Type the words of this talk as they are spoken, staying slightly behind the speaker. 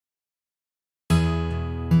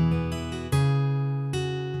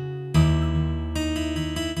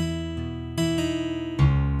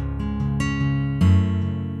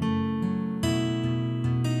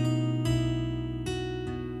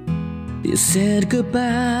You said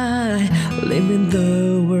goodbye, leaving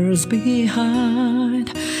the words behind.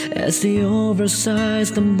 As the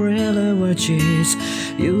oversized umbrella watches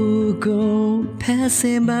you go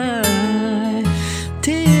passing by.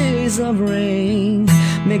 Days of rain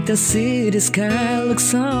make the city sky look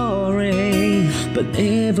sorry. But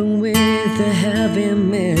even with the heavy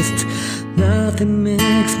mist, nothing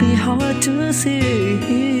makes me hard to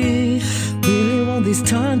see. Really want this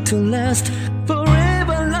time to last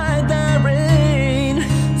forever like that rain.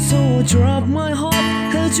 So I dropped my heart,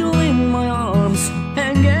 held you in my arms,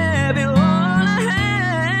 and gave you all I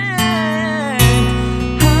had.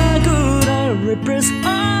 How could I repress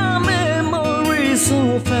our memories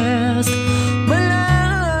so fast? My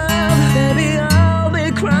love, baby, I'll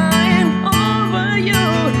be crying over you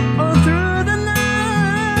all through the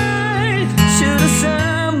night. Should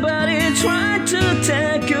somebody try to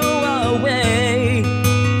take you away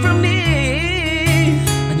from me?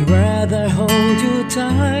 I'd rather hold you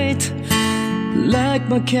tight, like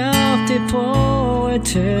my captive for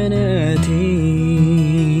eternity.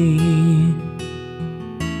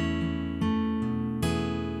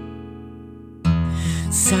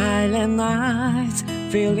 Silent nights,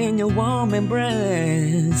 feeling your warm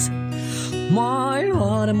embrace. My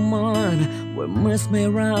heart and mind were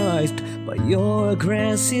mesmerized by your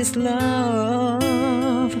gracious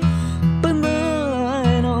love. But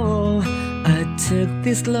I know I took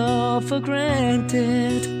this love for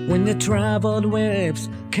granted. When the troubled waves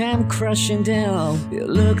came crashing down, you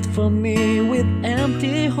looked for me with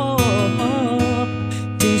empty hope.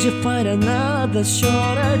 Did you find another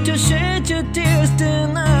shoulder to shed your tears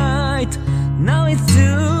tonight? Now it's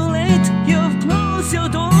too late, you've closed your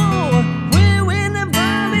door. We will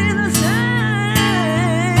never be the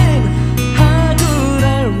same. How could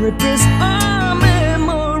I repress our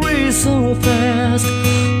memories so fast?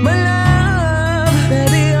 My love,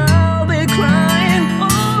 baby, I'll be crying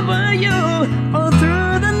over you all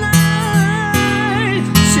through the night.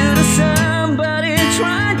 Should somebody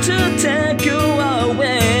try to take you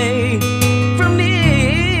away from me?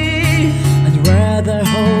 I'd rather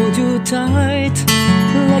hold you tight,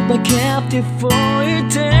 like my captive for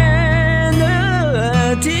eternity.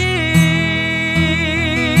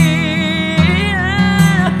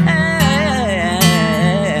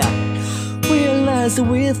 Realize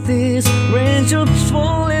with this range of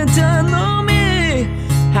falling down on me,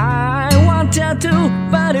 I wanted to,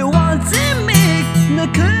 but it wasn't me. No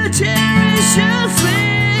could cherish us really.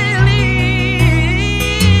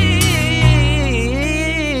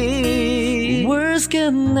 Words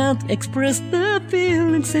cannot express the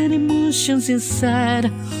feelings and emotions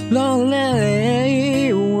inside.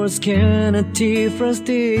 Lonely words cannot defrost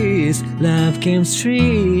this love chemistry.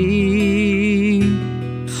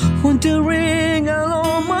 Wandering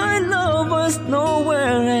alone, my love was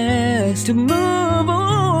nowhere else to move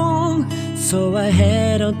on. So I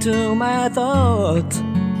head on to my thoughts,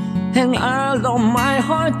 and I allow my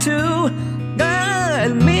heart to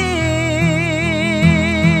guide me.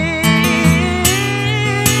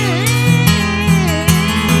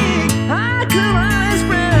 How could I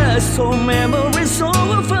express so memories so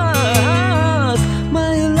fast?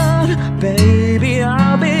 My love, baby,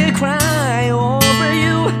 I'll be crying over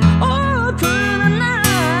you all through the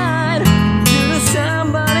night. Should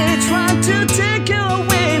somebody try to take you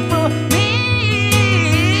away from me?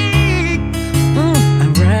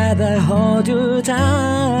 I'd rather hold you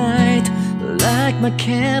tight, like my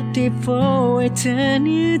captive for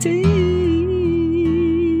eternity.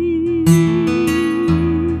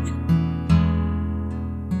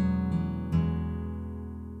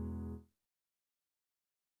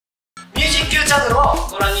チャンネルを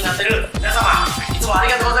ご覧になっている皆様、いつもあ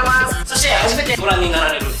りがとうございます。そして初めてご覧にな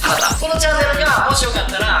られる方、このチャンネルがもしよかっ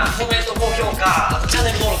たらコメント、高評価、あとチャン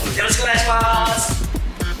ネル登録よろしくお願いします。